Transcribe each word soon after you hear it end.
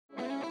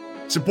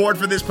Support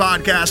for this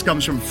podcast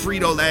comes from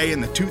Frito-Lay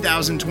and the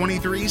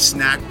 2023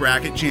 Snack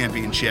Bracket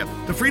Championship.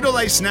 The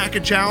Frito-Lay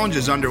Snack-It Challenge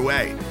is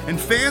underway, and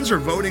fans are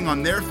voting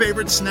on their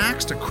favorite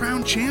snacks to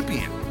crown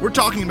champion. We're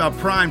talking about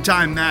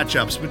prime-time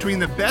matchups between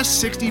the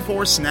best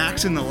 64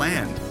 snacks in the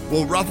land.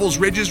 Will Ruffles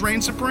Ridges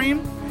reign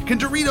supreme? Can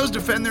Doritos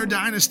defend their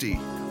dynasty?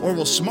 Or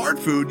will Smart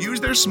Food use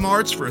their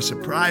smarts for a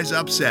surprise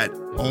upset?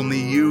 Only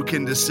you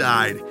can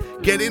decide.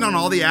 Get in on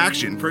all the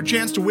action for a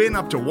chance to win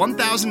up to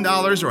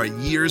 $1,000 or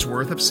a year's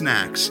worth of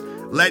snacks.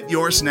 Let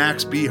your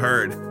snacks be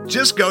heard.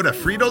 Just go to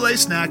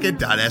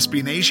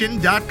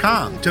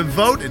fritolaysnacket.sbnation.com to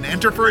vote and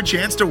enter for a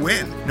chance to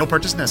win. No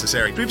purchase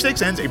necessary.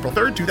 Sweepstakes ends April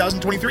 3rd,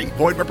 2023.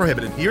 Void where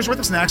prohibited. Year's worth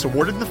of snacks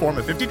awarded in the form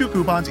of 52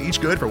 coupons, each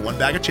good for one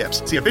bag of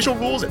chips. See official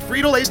rules at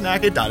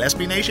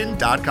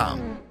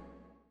fritolaysnacket.sbnation.com.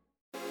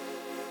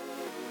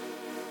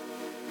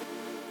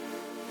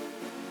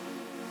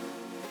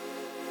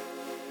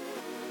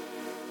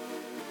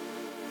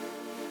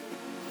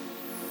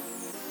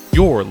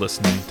 You're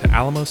listening to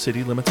Alamo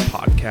City Limits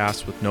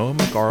Podcast with Noah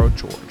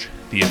Magaro-George,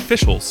 the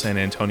official San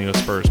Antonio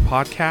Spurs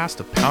podcast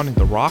of Pounding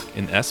the Rock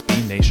in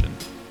SB Nation.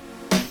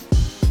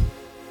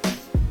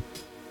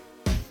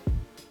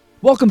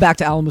 Welcome back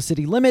to Alamo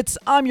City Limits.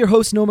 I'm your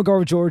host, Noah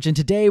Magaro-George, and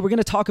today we're going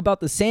to talk about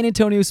the San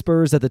Antonio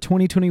Spurs at the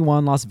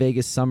 2021 Las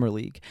Vegas Summer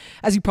League.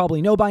 As you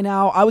probably know by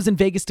now, I was in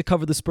Vegas to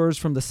cover the Spurs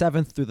from the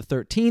 7th through the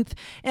 13th,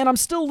 and I'm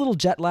still a little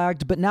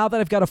jet-lagged, but now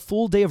that I've got a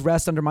full day of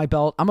rest under my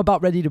belt, I'm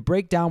about ready to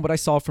break down what I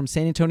saw from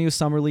San Antonio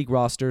Summer League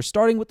roster,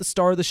 starting with the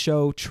star of the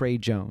show, Tre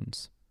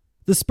Jones.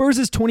 The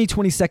Spurs'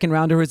 2020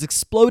 second-rounder has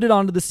exploded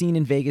onto the scene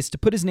in Vegas to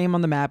put his name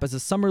on the map as a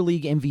Summer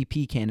League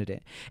MVP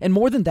candidate. And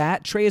more than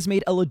that, Tre has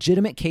made a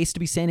legitimate case to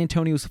be San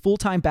Antonio's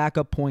full-time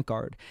backup point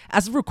guard.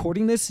 As of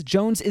recording this,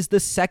 Jones is the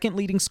second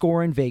leading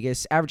scorer in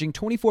Vegas, averaging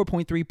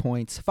 24.3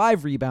 points,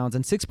 5 rebounds,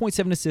 and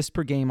 6.7 assists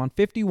per game on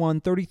 51,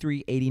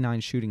 33,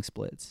 89 shooting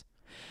splits.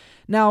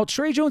 Now,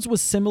 Tre Jones was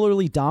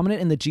similarly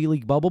dominant in the G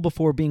League bubble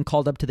before being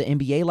called up to the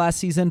NBA last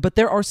season, but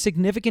there are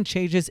significant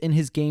changes in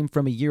his game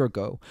from a year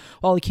ago.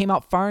 While he came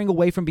out firing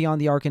away from beyond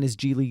the arc in his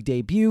G League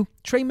debut,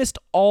 Tre missed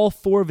all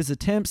 4 of his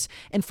attempts,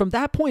 and from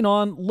that point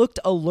on, looked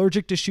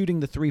allergic to shooting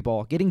the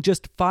 3-ball, getting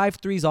just 5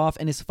 threes off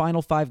in his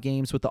final 5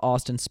 games with the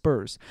Austin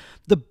Spurs.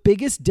 The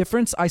biggest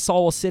difference I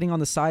saw while sitting on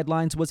the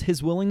sidelines was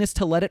his willingness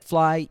to let it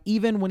fly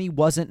even when he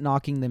wasn't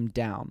knocking them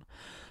down.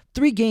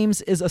 3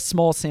 games is a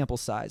small sample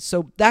size,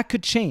 so that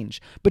could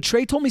change. But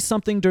Tre told me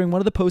something during one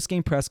of the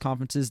post-game press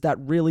conferences that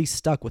really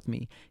stuck with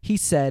me. He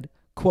said,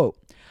 quote,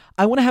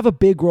 "I want to have a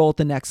big role at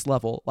the next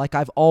level, like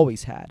I've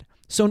always had.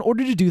 So in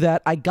order to do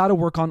that, I got to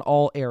work on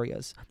all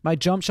areas. My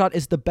jump shot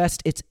is the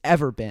best it's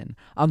ever been.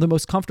 I'm the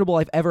most comfortable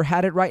I've ever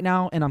had it right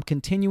now, and I'm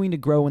continuing to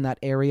grow in that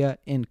area,"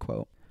 end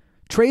quote.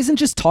 Tre isn't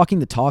just talking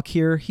the talk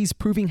here, he's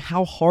proving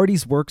how hard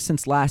he's worked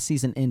since last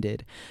season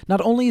ended. Not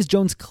only is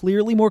Jones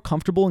clearly more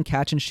comfortable in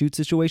catch-and-shoot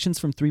situations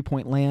from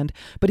three-point land,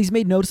 but he's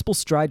made noticeable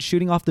strides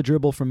shooting off the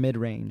dribble from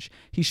mid-range.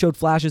 He showed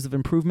flashes of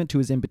improvement to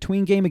his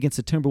in-between game against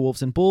the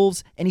Timberwolves and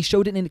Bulls, and he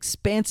showed an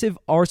expansive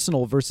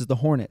arsenal versus the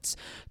Hornets.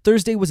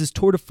 Thursday was his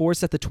tour de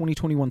force at the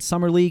 2021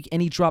 Summer League,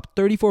 and he dropped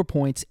 34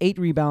 points, 8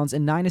 rebounds,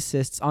 and 9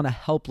 assists on a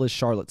helpless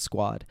Charlotte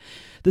squad.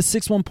 The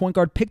 6'1" point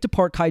guard picked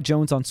apart Kai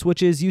Jones on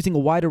switches, using a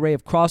wide array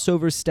of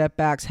crossovers, step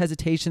backs,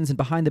 hesitations, and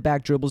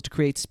behind-the-back dribbles to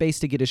create space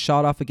to get his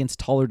shot off against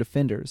taller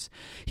defenders.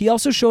 He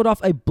also showed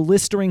off a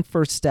blistering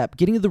first step,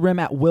 getting to the rim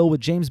at will with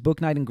James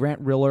Bouknight and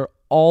Grant Riller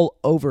all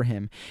over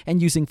him,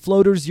 and using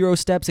floaters, euro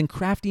steps, and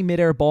crafty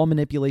midair ball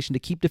manipulation to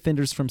keep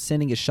defenders from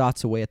sending his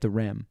shots away at the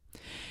rim.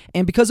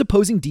 And because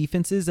opposing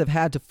defenses have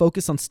had to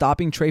focus on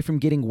stopping Tre from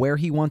getting where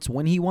he wants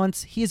when he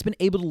wants, he has been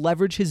able to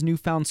leverage his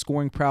newfound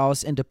scoring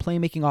prowess into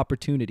playmaking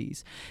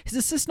opportunities. His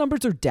assist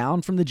numbers are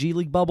down from the G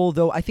League bubble,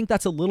 though I think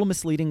that's a little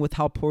misleading with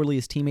how poorly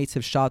his teammates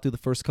have shot through the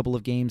first couple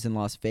of games in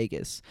Las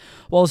Vegas.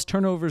 While his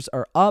turnovers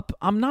are up,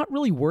 I'm not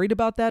really worried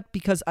about that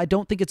because I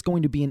don't think it's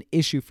going to be an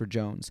issue for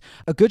Jones.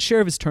 A good share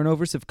of his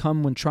turnovers have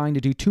come when trying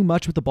to do too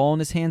much with the ball in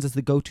his hands as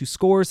the go-to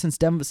scorer since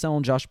Devin Vassell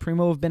and Josh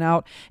Primo have been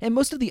out, and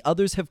most of the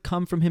others have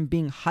come from him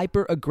being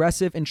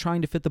hyper-aggressive and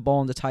trying to fit the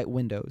ball into tight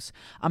windows.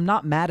 I'm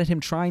not mad at him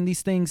trying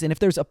these things, and if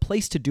there's a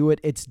place to do it,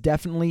 it's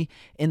definitely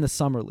in the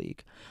Summer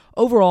League.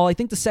 Overall, I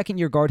think the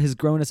second-year guard has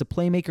grown as a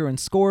playmaker and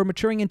scorer,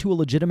 maturing into a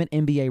legitimate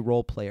NBA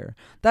role player.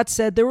 That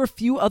said, there were a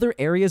few other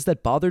areas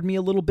that bothered me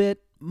a little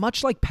bit.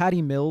 Much like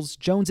Patty Mills,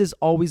 Jones is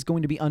always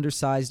going to be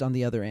undersized on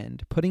the other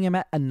end, putting him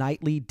at a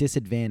nightly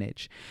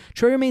disadvantage.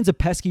 Tre remains a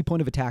pesky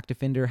point of attack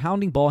defender,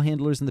 hounding ball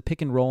handlers in the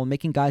pick and roll and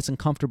making guys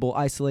uncomfortable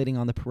isolating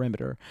on the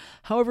perimeter.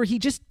 However, he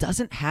just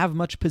doesn't have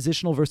much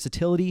positional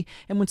versatility,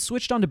 and when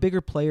switched on to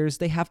bigger players,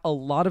 they have a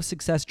lot of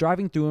success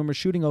driving through him or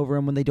shooting over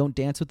him when they don't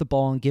dance with the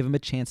ball and give him a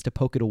chance to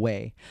poke it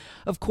away.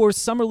 Of course,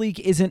 Summer League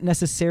isn't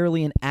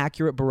necessarily an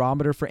accurate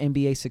barometer for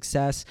NBA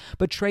success,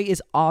 but Tre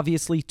is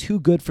obviously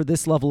too good for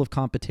this level of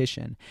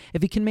competition.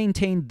 If he can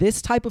maintain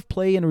this type of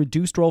play in a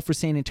reduced role for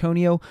San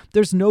Antonio,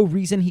 there's no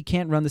reason he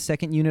can't run the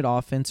second unit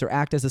offense or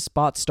act as a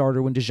spot starter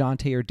when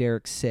DeJounte or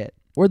Derek sit.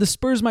 Where the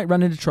Spurs might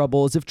run into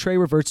trouble is if Tre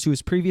reverts to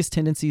his previous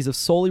tendencies of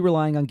solely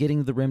relying on getting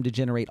to the rim to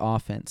generate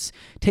offense,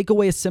 take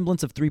away a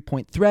semblance of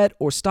three-point threat,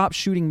 or stop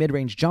shooting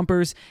mid-range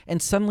jumpers,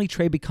 and suddenly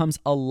Tre becomes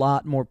a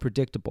lot more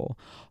predictable.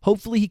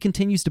 Hopefully he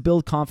continues to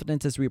build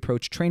confidence as we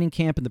approach training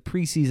camp in the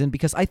preseason,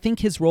 because I think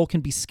his role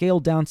can be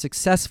scaled down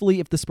successfully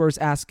if the Spurs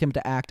ask him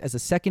to act as a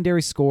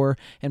secondary scorer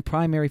and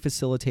primary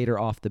facilitator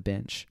off the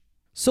bench.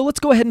 So let's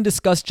go ahead and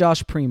discuss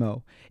Josh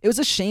Primo. It was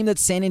a shame that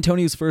San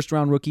Antonio's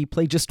first-round rookie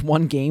played just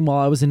one game while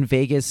I was in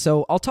Vegas,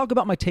 so I'll talk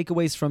about my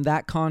takeaways from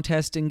that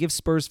contest and give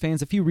Spurs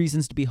fans a few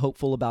reasons to be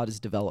hopeful about his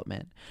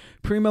development.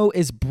 Primo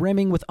is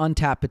brimming with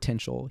untapped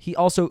potential. He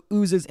also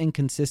oozes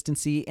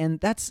inconsistency, and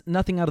that's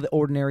nothing out of the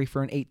ordinary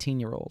for an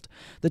 18-year-old.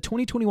 The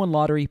 2021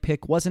 lottery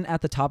pick wasn't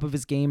at the top of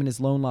his game in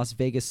his lone Las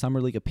Vegas Summer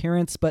League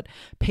appearance, but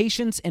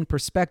patience and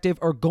perspective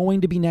are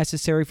going to be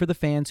necessary for the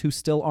fans who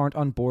still aren't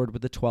on board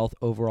with the 12th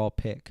overall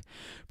pick.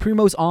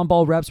 Primo's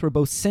on-ball reps were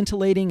both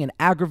scintillating and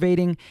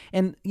aggravating,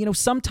 and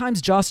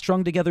sometimes Josh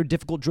strung together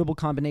difficult dribble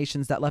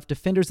combinations that left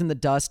defenders in the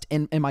dust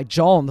and my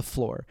jaw on the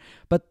floor.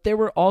 But there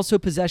were also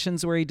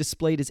possessions where he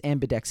displayed his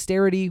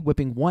ambidexterity,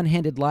 whipping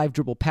one-handed live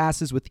dribble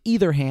passes with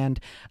either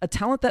hand, a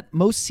talent that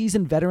most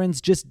seasoned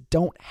veterans just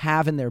don't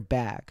have in their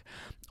bag.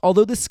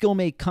 Although this skill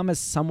may come as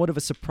somewhat of a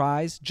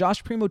surprise,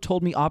 Josh Primo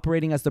told me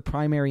operating as the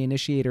primary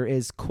initiator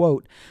is,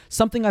 quote,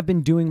 something I've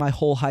been doing my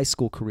whole high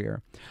school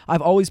career.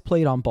 I've always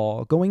played on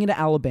ball. Going into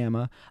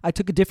Alabama, I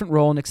took a different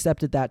role and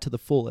accepted that to the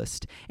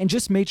fullest, and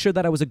just made sure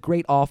that I was a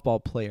great off-ball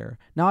player.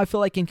 Now I feel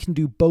like I can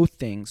do both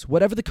things,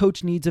 whatever the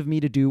coach needs of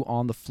me to do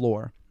on the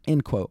floor,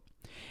 end quote.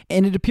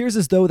 And it appears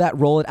as though that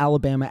role at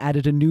Alabama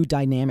added a new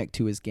dynamic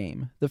to his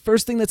game. The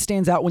first thing that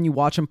stands out when you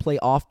watch him play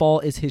off-ball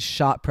is his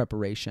shot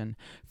preparation.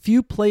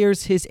 Few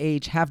players his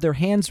age have their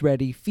hands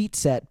ready, feet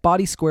set,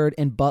 body squared,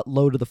 and butt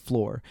low to the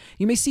floor.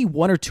 You may see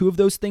one or two of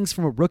those things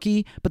from a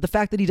rookie, but the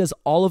fact that he does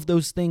all of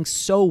those things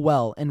so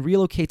well and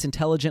relocates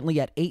intelligently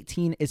at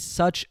 18 is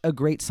such a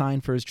great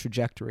sign for his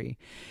trajectory.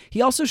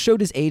 He also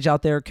showed his age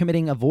out there,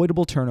 committing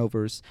avoidable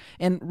turnovers,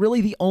 and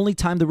really the only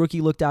time the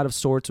rookie looked out of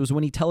sorts was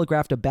when he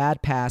telegraphed a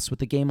bad pass with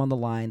the game on the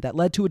line that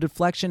led to a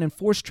deflection and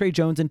forced Tre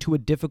Jones into a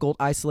difficult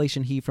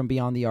isolation heave from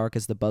beyond the arc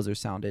as the buzzer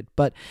sounded.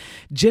 But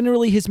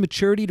generally, his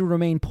maturity to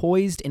remain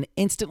poised and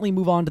instantly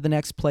move on to the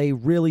next play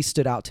really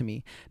stood out to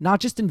me, not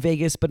just in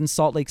Vegas, but in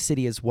Salt Lake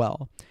City as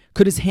well.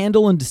 Could his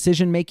handle and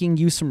decision-making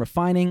use some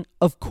refining?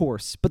 Of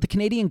course, but the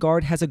Canadian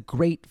guard has a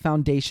great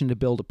foundation to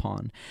build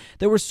upon.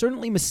 There were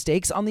certainly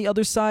mistakes on the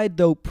other side,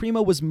 though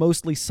Primo was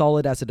mostly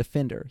solid as a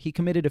defender. He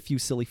committed a few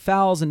silly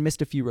fouls and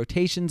missed a few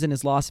rotations in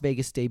his Las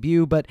Vegas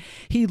debut, but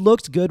he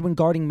looked good when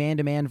guarding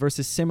man-to-man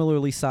versus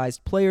similarly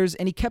sized players,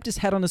 and he kept his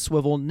head on a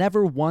swivel,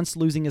 never once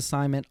losing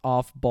assignment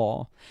off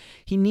ball.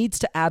 He needs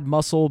to add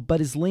muscle, but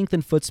his length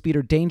and foot speed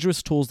are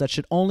dangerous tools that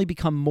should only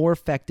become more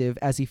effective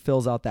as he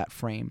fills out that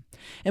frame.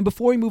 And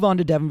before we move on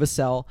to Devin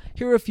Vassell,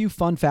 here are a few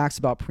fun facts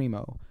about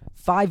Primo.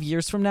 5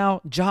 years from now,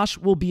 Josh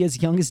will be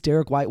as young as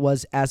Derek White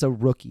was as a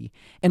rookie.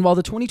 And while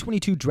the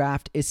 2022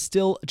 draft is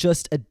still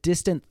just a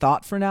distant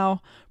thought for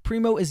now,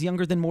 Primo is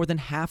younger than more than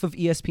half of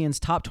ESPN's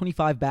top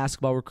 25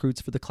 basketball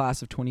recruits for the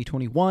class of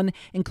 2021,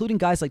 including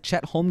guys like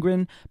Chet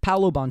Holmgren,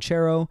 Paolo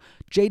Banchero,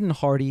 Jaden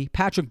Hardy,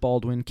 Patrick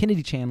Baldwin,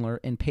 Kennedy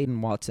Chandler, and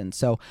Peyton Watson.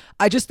 So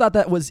I just thought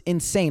that was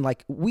insane.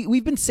 Like,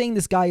 we've been saying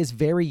this guy is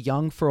very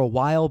young for a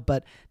while,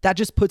 but that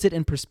just puts it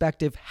in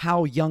perspective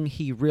how young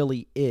he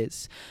really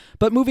is.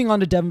 But moving on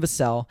to Devin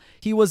Vassell,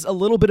 he was a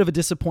little bit of a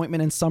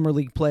disappointment in summer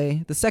league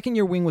play. The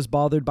second-year wing was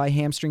bothered by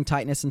hamstring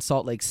tightness in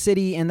Salt Lake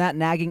City, and that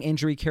nagging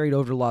injury carried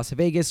over to Las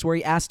Vegas, where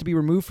he asked to be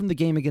removed from the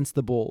game against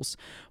the Bulls.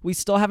 We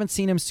still haven't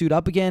seen him suit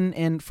up again,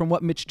 and from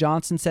what Mitch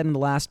Johnson said in the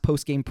last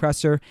post-game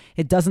presser,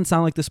 it doesn't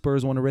sound like the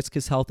Spurs want to risk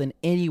his health in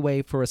any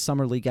way for a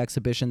summer league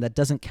exhibition that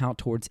doesn't count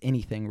towards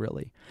anything,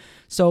 really.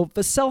 So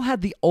Vassell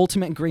had the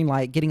ultimate green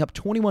light, getting up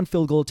 21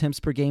 field goal attempts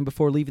per game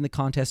before leaving the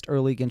contest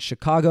early against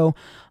Chicago.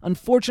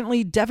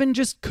 Unfortunately, Devin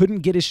just couldn't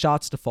get his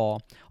shots to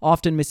fall,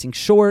 often missing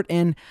short,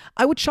 and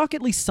I would chalk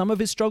at least some of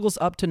his struggles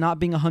up to not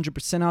being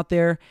 100% out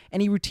there,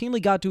 and he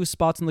routinely got to his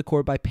spots on the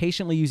court by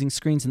patiently using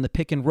screens in the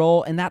pick and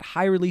roll, and that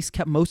high release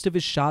kept most of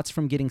his shots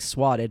from getting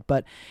swatted,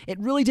 but it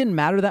really didn't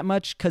matter that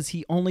much because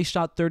he only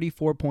shot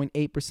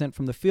 34.8%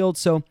 from the field,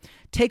 so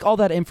take all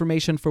that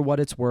information for what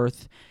it's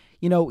worth.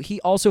 He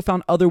also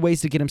found other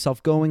ways to get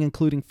himself going,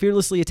 including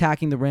fearlessly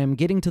attacking the rim,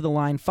 getting to the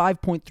line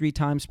 5.3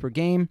 times per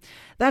game.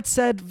 That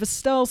said,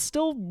 Vassell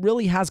still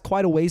really has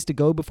quite a ways to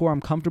go before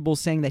I'm comfortable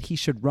saying that he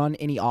should run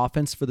any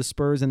offense for the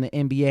Spurs in the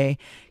NBA.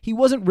 He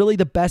wasn't really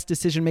the best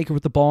decision maker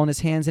with the ball in his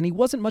hands, and he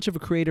wasn't much of a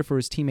creator for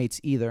his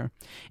teammates either.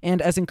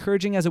 And as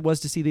encouraging as it was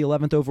to see the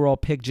 11th overall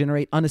pick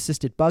generate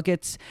unassisted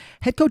buckets,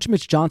 head coach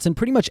Mitch Johnson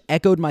pretty much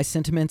echoed my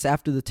sentiments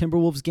after the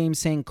Timberwolves game,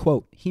 saying,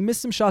 quote, he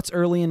missed some shots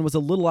early and was a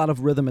little out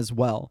of rhythm as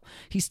well.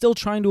 He's still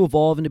trying to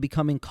evolve into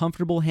becoming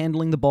comfortable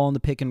handling the ball in the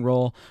pick and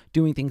roll,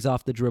 doing things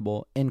off the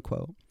dribble, end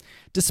quote.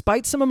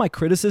 Despite some of my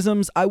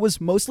criticisms, I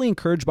was mostly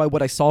encouraged by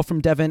what I saw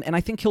from Devin, and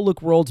I think he'll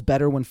look worlds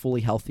better when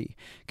fully healthy.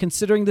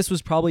 Considering this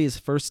was probably his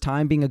first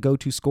time being a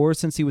go-to scorer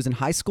since he was in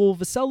high school,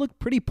 Vassell looked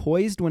pretty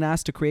poised when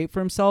asked to create for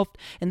himself,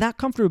 and that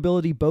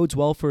comfortability bodes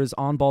well for his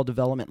on-ball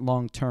development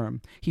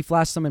long-term. He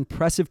flashed some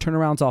impressive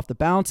turnarounds off the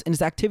bounce, and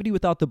his activity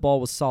without the ball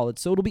was solid,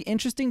 so it'll be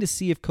interesting to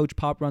see if Coach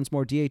Pop runs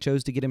more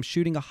DHOs to get him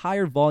shooting a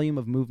higher volume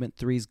of movement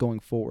threes going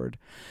forward.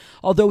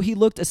 Although he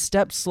looked a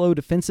step slow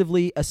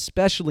defensively,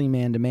 especially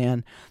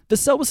man-to-man,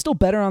 Vassell was still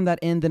better on that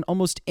end than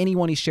almost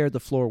anyone he shared the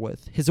floor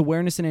with. His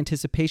awareness and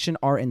anticipation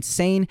are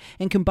insane,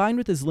 and combined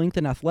with his length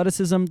and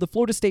athleticism, the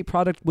Florida State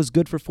product was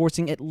good for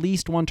forcing at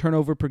least one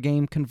turnover per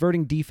game,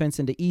 converting defense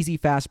into easy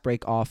fast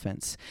break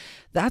offense.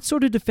 That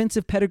sort of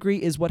defensive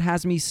pedigree is what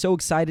has me so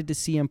excited to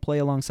see him play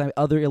alongside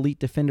other elite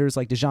defenders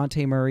like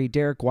DeJounte Murray,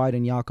 Derek White,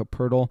 and Jakob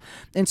Poeltl.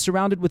 And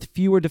surrounded with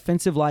fewer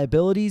defensive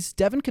liabilities,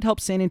 Devin could help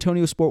San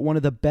Antonio sport one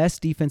of the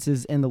best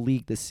defenses in the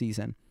league this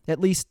season. At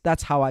least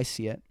that's how I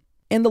see it.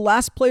 And the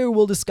last player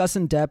we'll discuss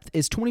in depth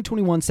is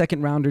 2021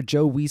 second-rounder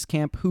Joe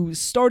Wieskamp, who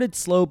started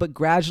slow but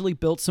gradually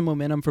built some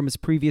momentum from his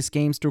previous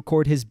games to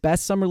record his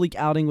best summer league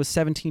outing with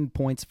 17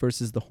 points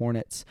versus the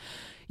Hornets.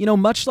 You know,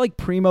 much like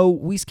Primo,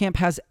 Wieskamp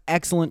has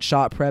excellent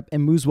shot prep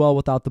and moves well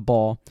without the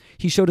ball.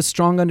 He showed a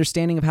strong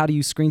understanding of how to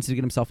use screens to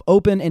get himself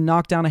open and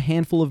knock down a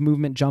handful of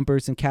movement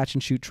jumpers and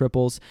catch-and-shoot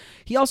triples.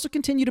 He also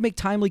continued to make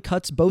timely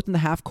cuts both in the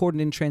half-court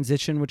and in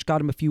transition, which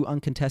got him a few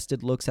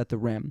uncontested looks at the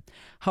rim.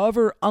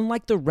 However,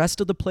 unlike the rest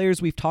of the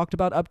players we've talked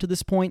about up to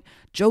this point,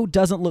 Joe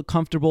doesn't look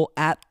comfortable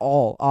at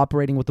all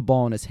operating with the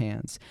ball in his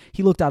hands.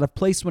 He looked out of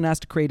place when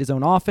asked to create his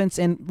own offense,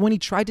 and when he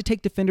tried to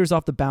take defenders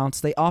off the bounce,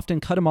 they often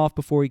cut him off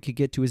before he could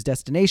get to his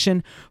destination,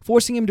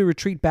 forcing him to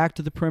retreat back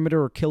to the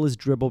perimeter or kill his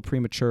dribble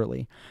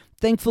prematurely.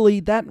 Thankfully,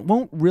 that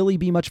won't really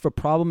be much of a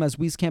problem as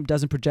Wieskamp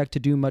doesn't project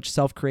to do much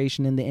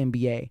self-creation in the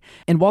NBA.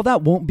 And while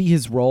that won't be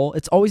his role,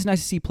 it's always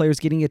nice to see players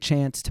getting a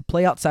chance to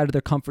play outside of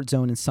their comfort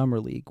zone in Summer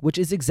League, which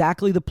is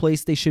exactly the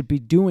place they should be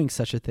doing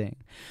such a thing.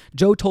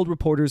 Joe told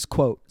reporters,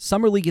 quote,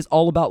 "Summer League is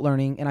all about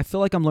learning, and I feel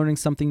like I'm learning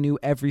something new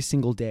every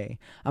single day.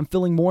 I'm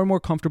feeling more and more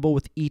comfortable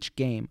with each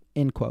game,"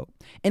 end quote.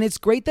 And it's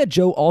great that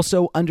Joe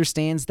also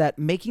understands that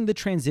making the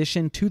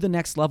transition to the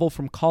next level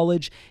from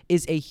college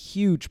is a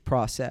huge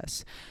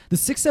process. The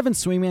 6'7"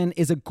 swingman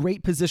is a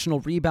great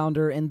positional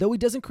rebounder, and though he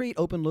doesn't create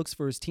open looks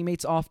for his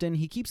teammates often,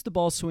 he keeps the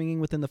ball swinging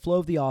within the flow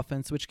of the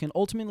offense, which can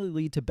ultimately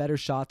lead to better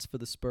shots for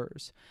the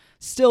Spurs.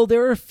 Still,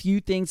 there are a few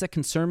things that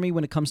concern me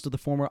when it comes to the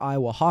former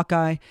Iowa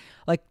Hawkeye.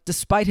 Like,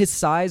 despite his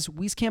size,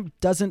 Wieskamp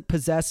doesn't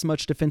possess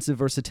much defensive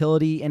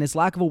versatility, and his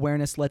lack of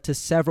awareness led to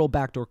several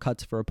backdoor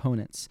cuts for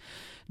opponents.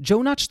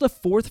 Joe notched the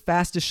 4th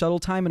fastest shuttle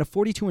time and a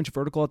 42-inch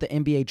vertical at the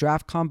NBA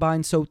Draft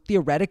Combine, so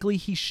theoretically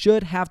he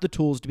should have the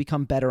tools to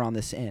become better on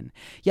this end.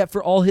 Yet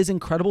for all his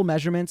incredible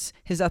measurements,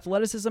 his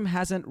athleticism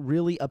hasn't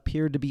really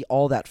appeared to be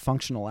all that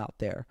functional out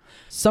there.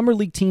 Summer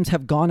League teams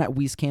have gone at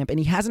Wieskamp, and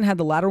he hasn't had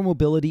the lateral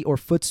mobility or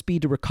foot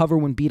speed to recover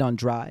when beat on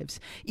drives.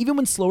 Even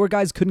when slower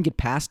guys couldn't get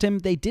past him,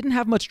 they didn't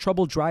have much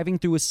trouble driving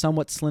through his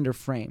somewhat slender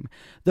frame.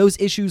 Those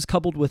issues,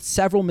 coupled with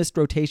several missed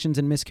rotations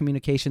and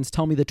miscommunications,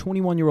 tell me the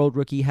 21-year-old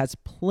rookie has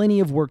plenty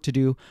of work to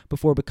do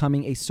before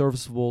becoming a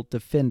serviceable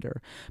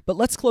defender. But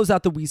let's close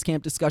out the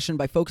Wieskamp discussion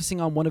by focusing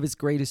on one of his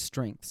greatest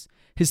strengths.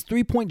 His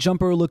three-point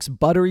jumper looks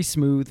buttery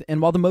smooth,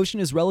 and while the motion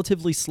is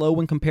relatively slow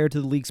when compared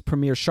to the league's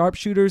premier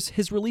sharpshooters,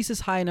 his release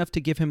is high enough to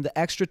give him the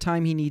extra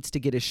time he needs to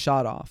get his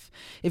shot off.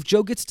 If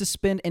Joe gets to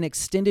spend an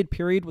extended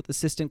period with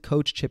assistant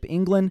coach Chip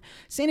England,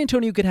 San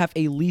Antonio could have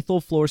a lethal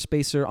floor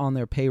spacer on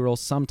their payroll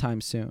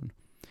sometime soon.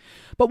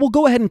 But we'll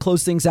go ahead and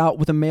close things out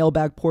with a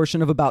mailbag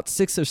portion of about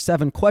 6 or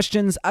 7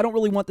 questions. I don't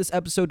really want this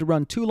episode to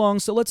run too long,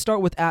 so let's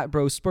start with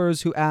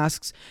 @BroSpurs, who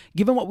asks,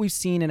 given what we've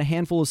seen in a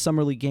handful of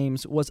Summer League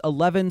games, was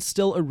 11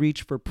 still a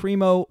reach for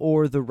Primo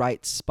or the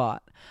right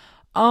spot?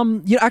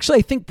 Actually,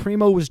 I think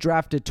Primo was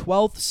drafted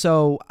 12th,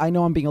 so I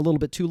know I'm being a little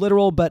bit too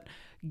literal, but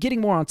getting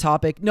more on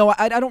topic, no,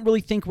 I don't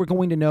really think we're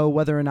going to know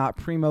whether or not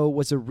Primo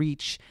was a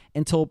reach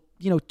until,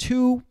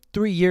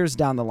 2-3 years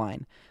down the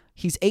line.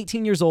 He's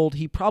 18 years old.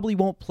 He probably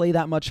won't play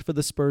that much for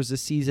the Spurs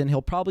this season.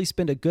 He'll probably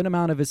spend a good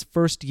amount of his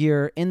first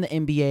year in the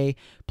NBA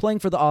playing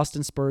for the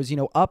Austin Spurs,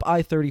 up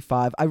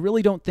I-35. I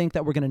really don't think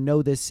that we're going to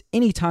know this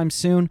anytime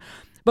soon.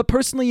 But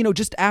personally,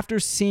 just after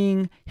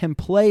seeing him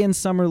play in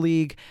Summer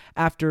League,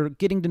 after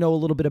getting to know a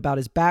little bit about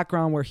his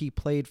background, where he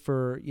played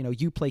for,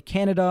 UPlay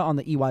Canada on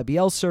the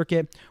EYBL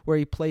circuit, where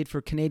he played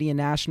for Canadian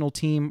national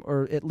team,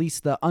 or at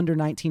least the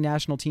under-19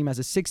 national team as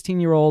a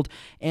 16-year-old,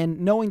 and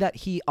knowing that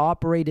he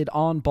operated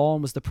on ball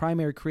and was the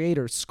primary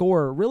creator,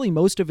 scorer, really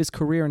most of his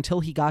career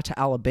until he got to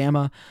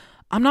Alabama,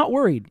 I'm not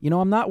worried.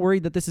 I'm not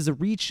worried that this is a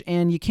reach,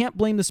 and you can't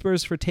blame the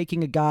Spurs for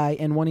taking a guy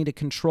and wanting to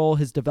control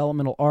his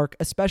developmental arc,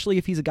 especially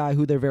if he's a guy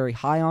who they're very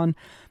high on.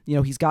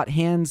 He's got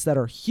hands that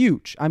are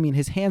huge. I mean,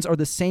 his hands are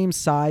the same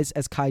size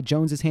as Tre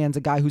Jones' hands,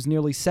 a guy who's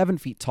nearly 7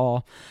 feet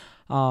tall.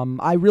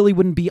 I really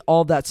wouldn't be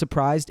all that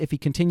surprised if he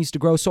continues to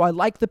grow. So I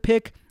like the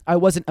pick. I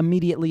wasn't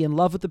immediately in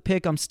love with the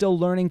pick. I'm still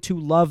learning to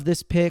love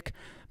this pick,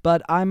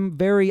 but I'm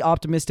very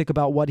optimistic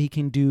about what he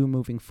can do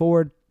moving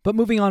forward. But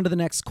moving on to the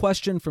next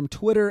question from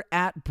Twitter,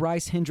 at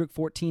Bryce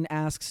Hendrick14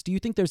 asks, do you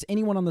think there's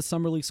anyone on the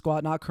Summer League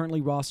squad not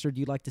currently rostered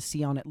you'd like to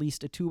see on at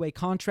least a two-way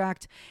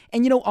contract?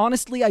 And,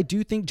 honestly, I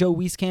do think Joe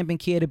Wieskamp and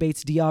Keita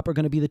Bates-Diop are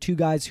going to be the two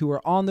guys who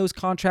are on those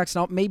contracts.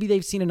 Now, maybe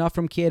they've seen enough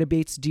from Keita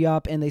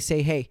Bates-Diop and they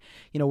say, hey,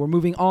 we're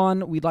moving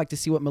on. We'd like to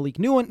see what Malik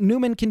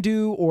Newman can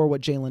do, or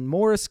what Jalen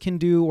Morris can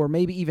do, or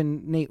maybe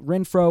even Nate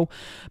Renfro.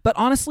 But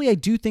honestly, I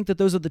do think that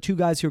those are the two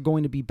guys who are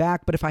going to be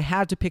back. But if I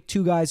had to pick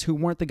two guys who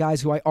weren't the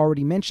guys who I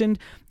already mentioned,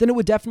 then it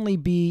would definitely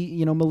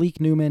be, Malik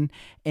Newman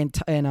and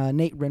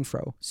Nate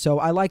Renfro. So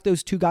I like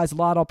those two guys a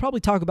lot. I'll probably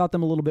talk about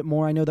them a little bit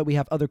more. I know that we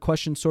have other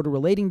questions sort of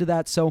relating to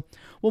that. So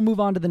we'll move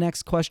on to the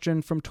next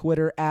question from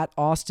Twitter, at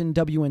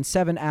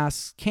AustinWN7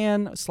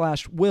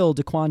 asks, will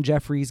Daquan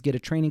Jeffries get a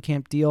training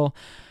camp deal?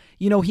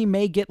 He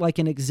may get like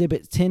an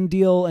Exhibit 10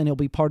 deal and he'll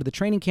be part of the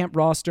training camp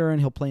roster and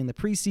he'll play in the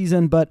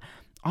preseason, but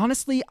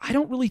honestly, I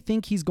don't really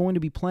think he's going to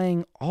be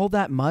playing all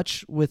that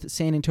much with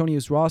San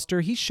Antonio's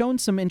roster. He's shown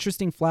some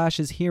interesting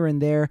flashes here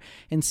and there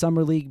in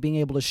Summer League, being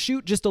able to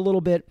shoot just a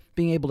little bit,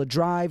 being able to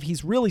drive.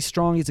 He's really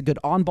strong. He's a good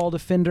on-ball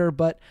defender,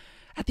 but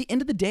at the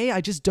end of the day,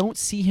 I just don't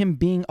see him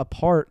being a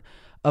part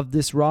of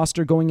this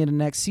roster going into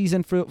next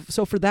season.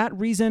 So for that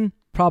reason,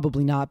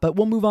 probably not. But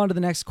we'll move on to the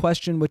next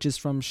question, which is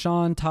from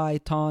Sean Tai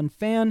Ton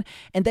Fan.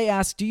 And they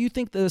ask, do you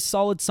think the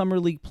solid Summer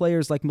League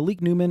players like Malik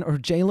Newman or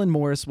Jalen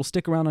Morris will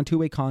stick around on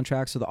two-way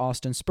contracts for the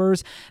Austin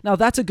Spurs? Now,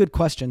 that's a good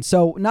question.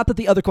 So not that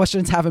the other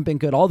questions haven't been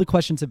good. All the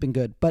questions have been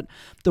good. But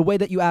the way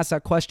that you ask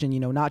that question,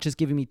 not just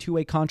giving me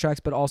two-way contracts,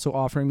 but also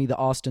offering me the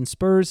Austin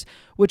Spurs,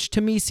 which to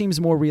me seems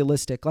more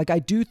realistic. Like, I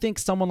do think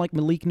someone like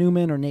Malik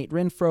Newman or Nate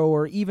Renfro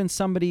or even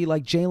somebody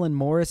like Jalen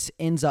Morris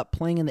ends up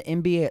playing in the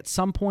NBA at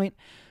some point.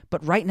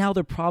 But right now,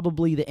 they're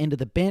probably the end of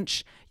the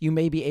bench. You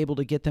may be able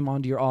to get them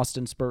onto your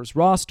Austin Spurs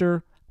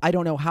roster. I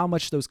don't know how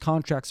much those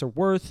contracts are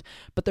worth,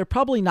 but they're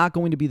probably not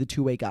going to be the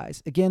two-way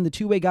guys. Again, the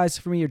two-way guys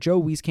for me are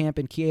Joe Wieskamp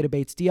and Keita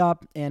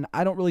Bates-Diop, and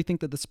I don't really think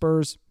that the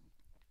Spurs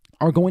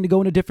are going to go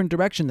in a different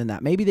direction than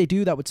that. Maybe they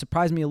do. That would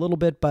surprise me a little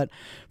bit, but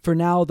for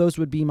now, those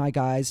would be my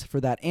guys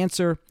for that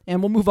answer.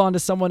 And we'll move on to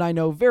someone I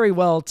know very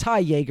well,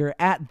 Ty Yeager,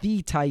 at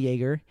the Ty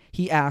Yeager.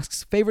 He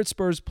asks, favorite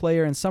Spurs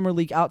player in Summer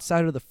League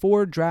outside of the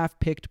 4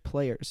 draft-picked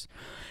players?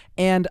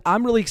 And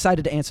I'm really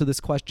excited to answer this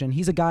question.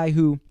 He's a guy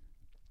who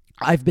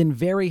I've been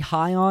very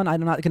high on. I'm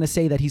not going to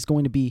say that he's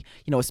going to be,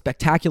 a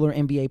spectacular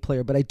NBA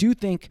player, but I do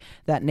think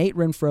that Nate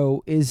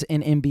Renfro is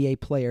an NBA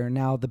player.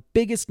 Now, the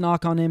biggest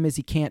knock on him is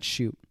he can't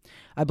shoot.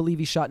 I believe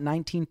he shot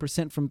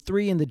 19% from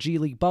 3 in the G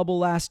League bubble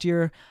last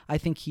year. I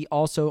think he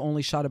also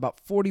only shot about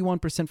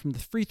 41% from the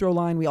free throw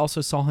line. We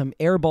also saw him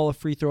airball a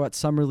free throw at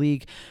Summer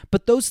League.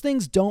 But those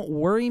things don't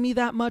worry me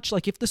that much.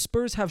 Like, if the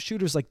Spurs have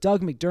shooters like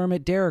Doug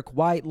McDermott, Derek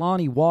White,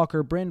 Lonnie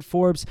Walker, Bryn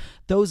Forbes,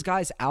 those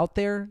guys out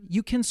there,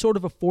 you can sort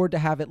of afford to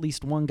have at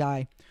least one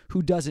guy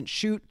who doesn't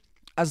shoot,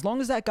 as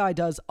long as that guy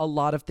does a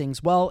lot of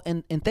things well.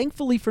 And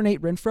thankfully for Nate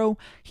Renfro,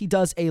 he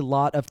does a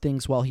lot of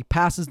things well. He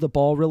passes the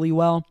ball really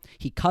well.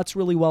 He cuts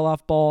really well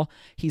off ball.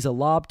 He's a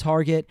lob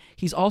target.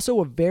 He's also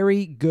a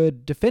very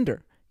good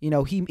defender.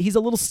 He's a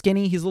little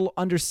skinny. He's a little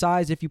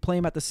undersized if you play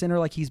him at the center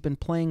like he's been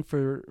playing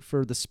for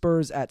the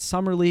Spurs at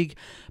Summer League.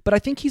 But I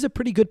think he's a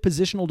pretty good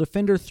positional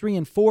defender, 3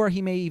 and 4.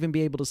 He may even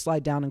be able to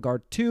slide down and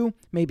guard 2,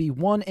 maybe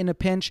 1 in a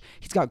pinch.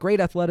 He's got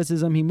great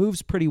athleticism. He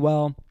moves pretty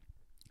well.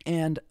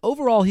 And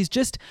overall, he's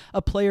just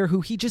a player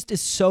who he just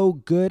is so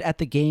good at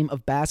the game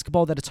of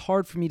basketball that it's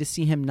hard for me to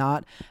see him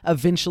not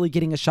eventually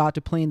getting a shot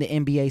to play in the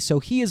NBA.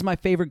 So he is my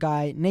favorite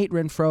guy, Nate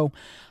Renfro.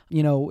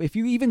 If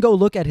you even go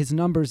look at his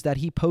numbers that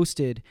he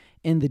posted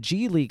in the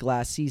G League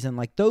last season,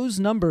 like, those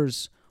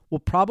numbers will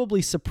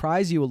probably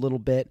surprise you a little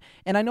bit.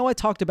 And I know I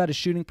talked about his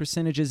shooting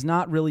percentages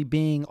not really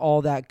being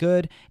all that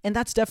good, and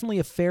that's definitely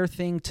a fair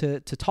thing to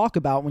talk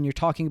about when you're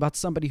talking about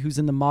somebody who's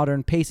in the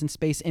modern pace and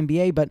space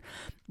NBA, but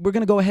we're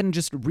going to go ahead and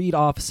just read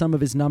off some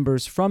of his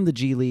numbers from the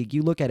G League.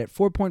 You look at it,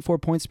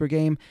 4.4 points per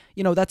game.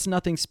 That's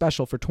nothing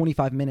special for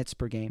 25 minutes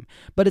per game,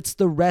 but it's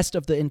the rest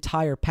of the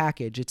entire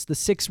package. It's the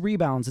 6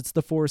 rebounds. It's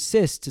the 4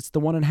 assists. It's the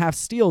 1.5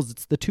 steals.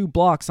 It's the 2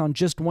 blocks on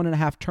just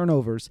 1.5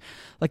 turnovers.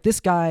 Like, this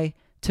guy,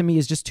 to me,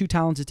 is just too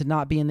talented to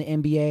not be in the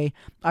NBA.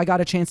 I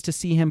got a chance to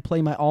see him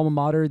play my alma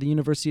mater, the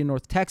University of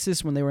North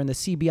Texas, when they were in the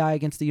CBI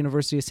against the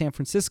University of San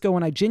Francisco,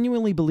 and I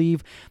genuinely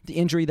believe the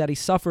injury that he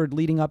suffered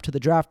leading up to the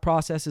draft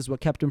process is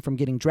what kept him from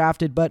getting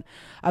drafted, but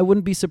I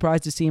wouldn't be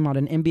surprised to see him on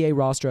an NBA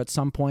roster at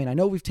some point. I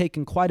know we've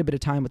taken quite a bit of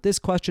time with this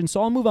question,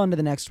 so I'll move on to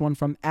the next one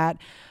from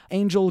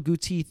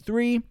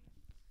 @AngelGuti3.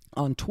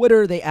 On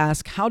Twitter, they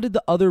ask, how did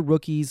the other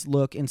rookies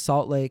look in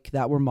Salt Lake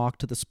that were mocked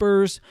to the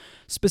Spurs?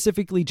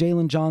 Specifically,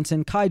 Jalen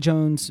Johnson, Tre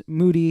Jones,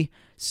 Moody,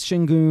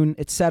 Şengün,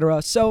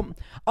 etc. So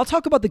I'll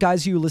talk about the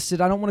guys you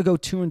listed. I don't want to go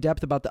too in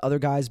depth about the other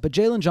guys, but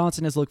Jalen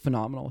Johnson has looked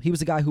phenomenal. He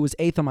was a guy who was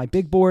 8th on my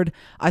big board.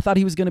 I thought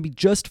he was going to be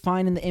just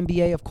fine in the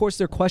NBA. Of course,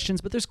 there are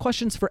questions, but there's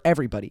questions for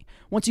everybody.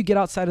 Once you get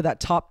outside of that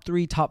top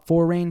 3, top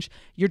 4 range,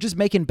 you're just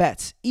making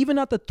bets. Even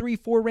at the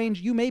 3-4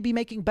 range, you may be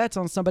making bets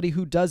on somebody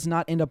who does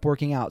not end up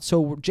working out.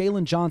 So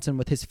Jalen Johnson,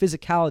 with his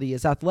physicality,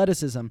 his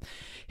athleticism,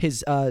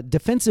 his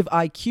defensive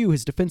IQ,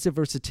 his defensive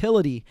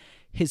versatility,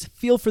 his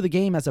feel for the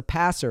game as a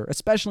passer,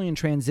 especially in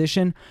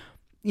transition.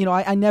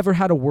 I never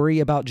had to worry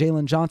about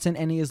Jalen Johnson,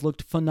 and he has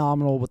looked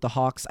phenomenal with the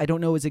Hawks. I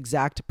don't know his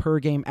exact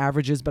per-game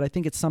averages, but I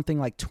think it's something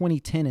like 20,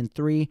 10, and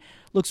 3.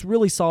 Looks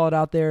really solid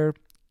out there.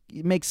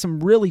 Makes some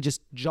really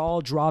just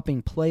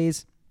jaw-dropping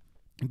plays.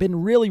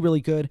 Been really,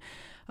 really good.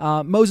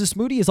 Moses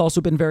Moody has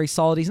also been very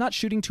solid. He's not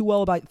shooting too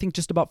well, I think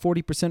just about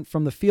 40%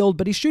 from the field,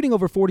 but he's shooting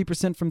over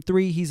 40% from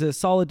 3. He's a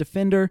solid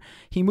defender.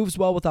 He moves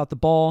well without the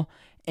ball,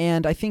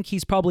 and I think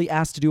he's probably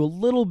asked to do a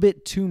little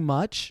bit too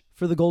much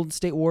for the Golden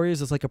State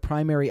Warriors as like a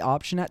primary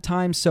option at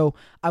times, so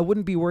I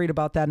wouldn't be worried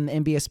about that in the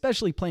NBA,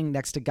 especially playing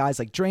next to guys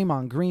like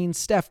Draymond Green,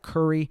 Steph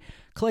Curry,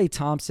 Klay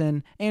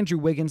Thompson, Andrew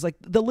Wiggins. Like,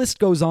 the list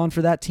goes on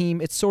for that team.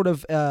 It's sort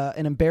of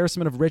an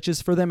embarrassment of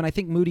riches for them, and I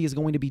think Moody is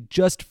going to be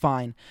just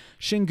fine.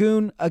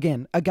 Şengün,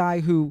 again, a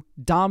guy who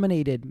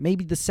dominated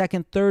maybe the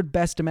second, third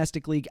best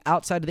domestic league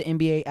outside of the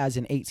NBA as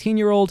an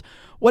 18-year-old.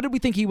 What did we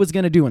think he was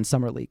going to do in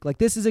Summer League? Like,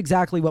 this is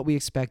exactly what we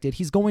expected.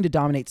 He's going to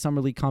dominate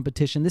Summer League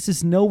competition. This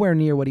is nowhere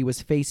near what he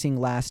was facing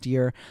last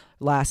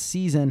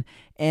season,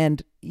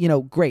 and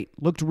great.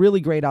 Looked really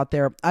great out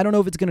there. I don't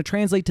know if it's going to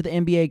translate to the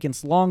NBA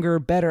against longer,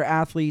 better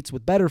athletes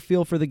with better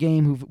feel for the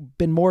game who've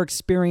been more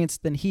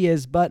experienced than he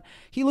is, but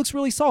he looks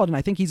really solid, and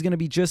I think he's going to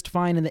be just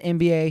fine in the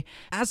NBA.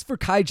 As for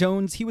Tre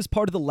Jones, he was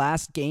part of the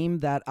last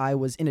game that I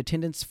was in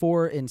attendance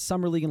for in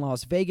Summer League in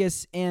Las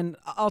Vegas, and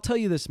I'll tell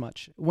you this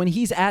much. When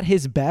he's at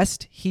his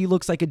best, he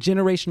looks like a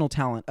generational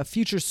talent, a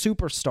future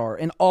superstar,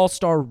 an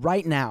all-star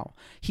right now.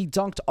 He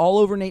dunked all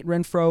over Nate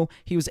Renfro.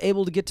 He was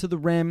able to get to the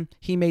rim.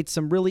 He made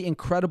some really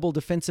incredible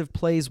defensive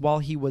plays while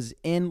he was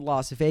in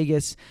Las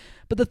Vegas.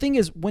 But the thing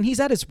is, when he's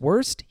at his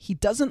worst, he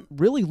doesn't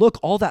really look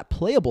all that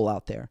playable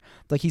out there.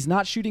 Like, he's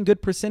not shooting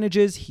good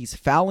percentages. He's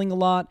fouling a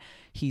lot.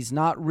 He's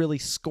not really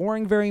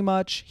scoring very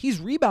much. He's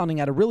rebounding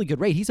at a really good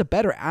rate. He's a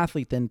better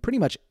athlete than pretty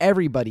much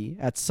everybody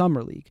at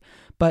Summer League.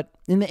 But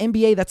in the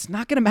NBA, that's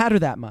not going to matter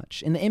that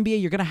much. In the NBA,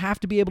 you're going to have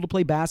to be able to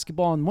play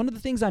basketball. And one of the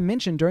things I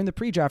mentioned during the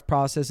pre-draft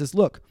process is,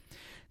 look,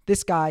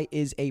 this guy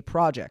is a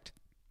project.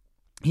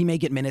 He may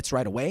get minutes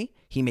right away.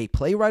 He may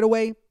play right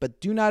away,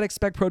 but do not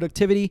expect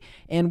productivity.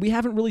 And we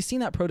haven't really seen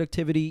that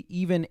productivity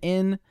even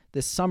in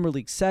this Summer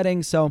League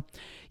setting. So,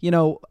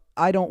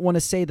 I don't want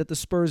to say that the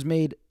Spurs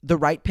made the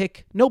right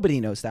pick.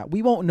 Nobody knows that.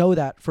 We won't know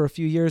that for a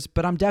few years,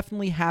 but I'm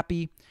definitely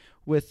happy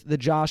with the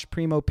Josh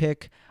Primo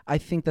pick. I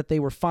think that they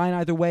were fine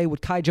either way.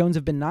 Would Tre Jones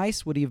have been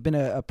nice? Would he have been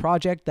a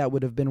project that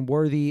would have been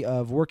worthy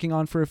of working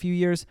on for a few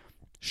years?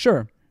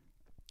 Sure.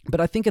 But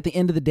I think at the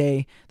end of the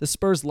day, the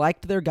Spurs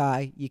liked their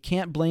guy. You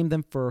can't blame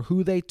them for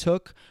who they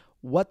took,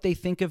 what they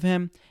think of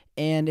him,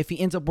 and if he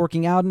ends up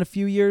working out in a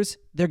few years,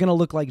 they're going to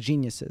look like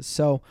geniuses.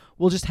 So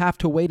we'll just have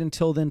to wait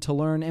until then to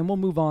learn, and we'll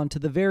move on to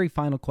the very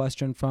final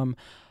question from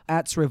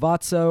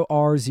 @Srivatso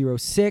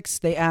R06.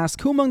 They ask,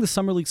 who among the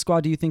Summer League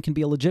squad do you think can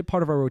be a legit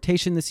part of our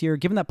rotation this year,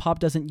 given that Pop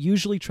doesn't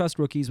usually trust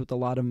rookies with a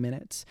lot of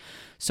minutes?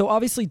 So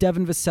obviously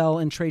Devin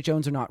Vassell and Tre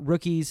Jones are not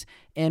rookies,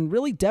 and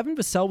really Devin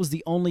Vassell was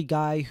the only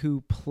guy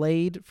who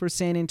played for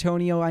San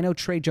Antonio. I know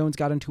Tre Jones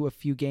got into a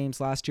few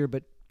games last year,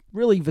 but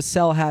really,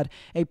 Vassell had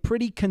a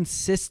pretty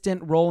consistent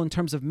role in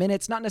terms of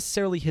minutes, not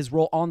necessarily his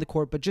role on the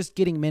court, but just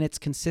getting minutes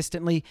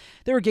consistently.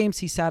 There were games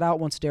he sat out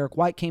once Derek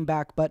White came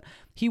back, but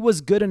he was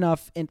good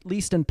enough, at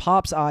least in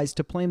Pop's eyes,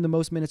 to play him the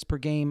most minutes per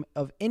game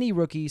of any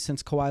rookie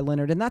since Kawhi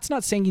Leonard. And that's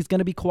not saying he's going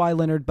to be Kawhi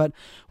Leonard, but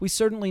we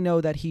certainly know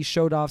that he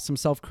showed off some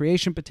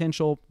self-creation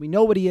potential. We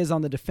know what he is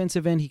on the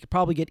defensive end. He could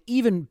probably get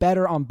even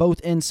better on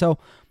both ends. So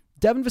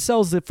Devin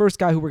Vassell is the first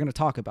guy who we're going to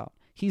talk about.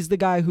 He's the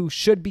guy who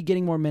should be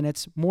getting more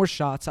minutes, more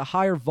shots, a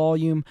higher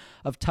volume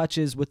of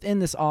touches within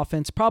this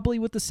offense, probably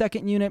with the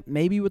second unit,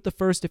 maybe with the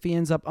first if he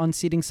ends up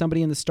unseating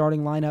somebody in the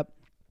starting lineup.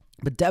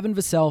 But Devin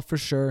Vassell, for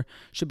sure,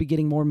 should be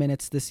getting more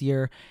minutes this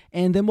year.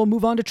 And then we'll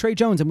move on to Tre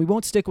Jones, and we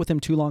won't stick with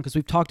him too long because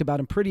we've talked about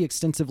him pretty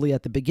extensively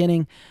at the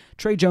beginning.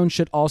 Tre Jones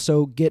should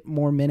also get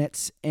more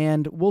minutes,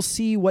 and we'll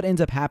see what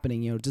ends up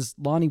happening. Does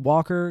Lonnie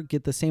Walker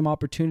get the same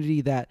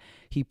opportunity that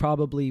he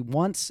probably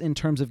wants in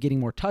terms of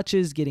getting more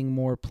touches, getting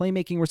more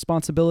playmaking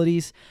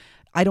responsibilities?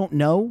 I don't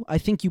know. I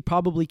think you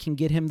probably can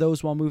get him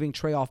those while moving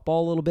Tre off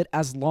ball a little bit,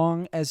 as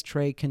long as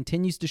Tre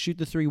continues to shoot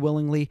the three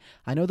willingly.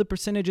 I know the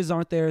percentages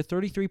aren't there,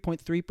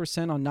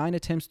 33.3% on 9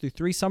 attempts through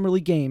 3 Summer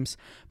League games,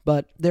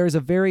 but there is a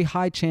very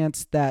high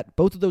chance that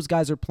both of those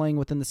guys are playing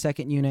within the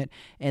second unit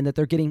and that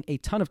they're getting a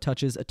ton of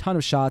touches, a ton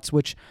of shots,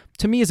 which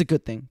to me is a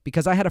good thing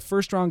because I had a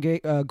first-round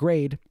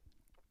grade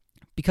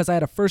because I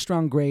had a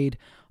first-round grade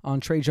on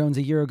Tre Jones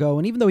a year ago,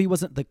 and even though he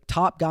wasn't the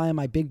top guy on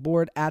my big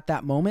board at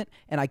that moment,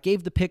 and I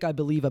gave the pick, I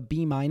believe, a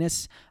B-,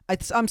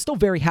 I'm still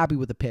very happy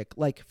with the pick.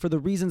 Like, for the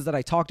reasons that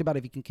I talked about,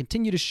 if he can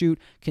continue to shoot,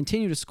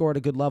 continue to score at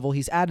a good level,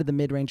 he's added the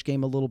mid-range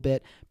game a little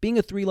bit. Being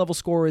a 3-level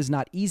scorer is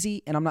not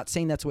easy, and I'm not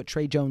saying that's what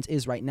Tre Jones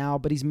is right now,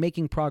 but he's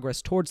making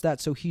progress towards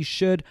that, so he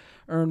should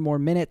earn more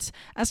minutes.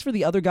 As for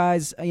the other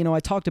guys, I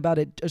talked about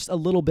it just a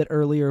little bit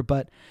earlier,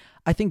 but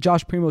I think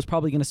Josh Primo is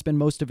probably going to spend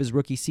most of his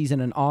rookie season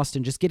in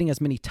Austin just getting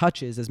as many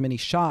touches, as many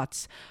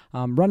shots,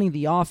 running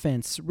the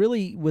offense,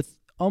 really with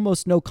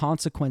almost no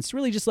consequence,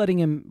 really just letting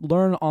him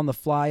learn on the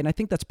fly, and I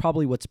think that's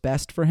probably what's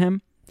best for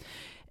him.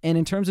 And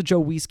in terms of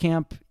Joe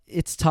Wieskamp,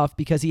 it's tough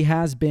because he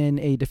has been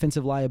a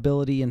defensive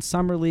liability in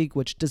Summer League,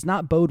 which does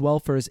not bode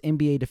well for his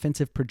NBA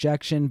defensive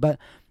projection, but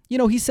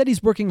he said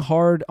he's working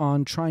hard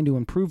on trying to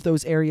improve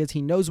those areas.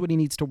 He knows what he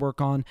needs to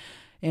work on,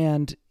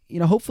 and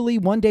hopefully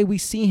one day we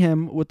see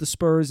him with the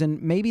Spurs, and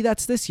maybe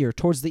that's this year,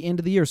 towards the end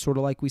of the year, sort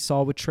of like we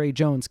saw with Tre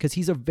Jones, because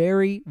he's a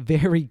very,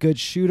 very good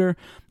shooter.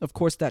 Of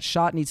course, that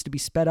shot needs to be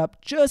sped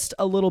up just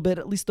a little bit,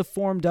 at least the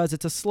form does.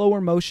 It's a slower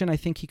motion. I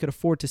think he could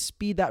afford to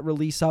speed that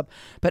release up,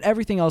 but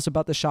everything else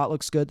about the shot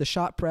looks good. The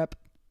shot prep,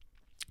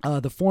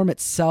 the form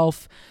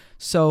itself.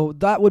 So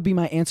that would be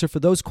my answer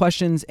for those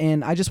questions,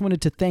 and I just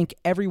wanted to thank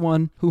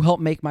everyone who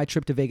helped make my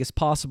trip to Vegas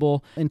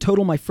possible. In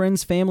total, my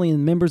friends, family,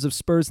 and members of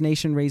Spurs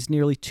Nation raised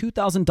nearly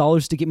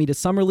 $2,000 to get me to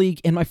Summer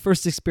League, and my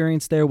first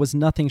experience there was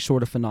nothing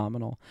short of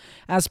phenomenal.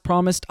 As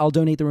promised, I'll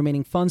donate the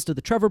remaining funds to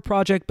the Trevor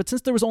Project, but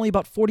since there was only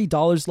about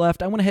 $40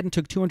 left, I went ahead and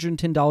took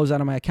 $210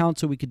 out of my account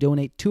so we could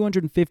donate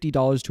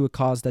 $250 to a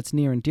cause that's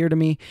near and dear to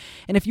me.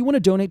 And if you want to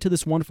donate to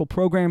this wonderful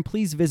program,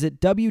 please visit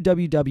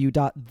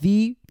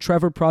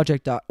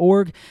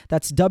www.thetrevorproject.org.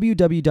 That's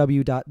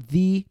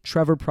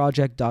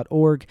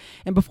www.thetrevorproject.org.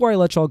 And before I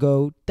let y'all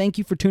go, thank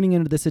you for tuning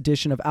into this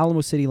edition of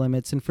Alamo City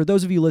Limits. And for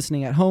those of you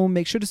listening at home,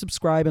 make sure to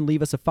subscribe and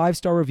leave us a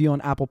 5-star review on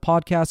Apple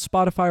Podcasts,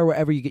 Spotify, or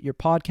wherever you get your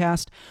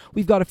podcast.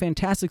 We've got a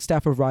fantastic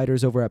staff of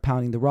writers over at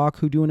Pounding the Rock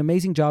who do an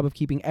amazing job of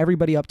keeping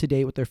everybody up to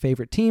date with their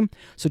favorite team.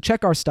 So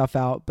check our stuff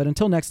out. But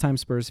until next time,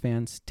 Spurs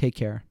fans, take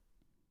care.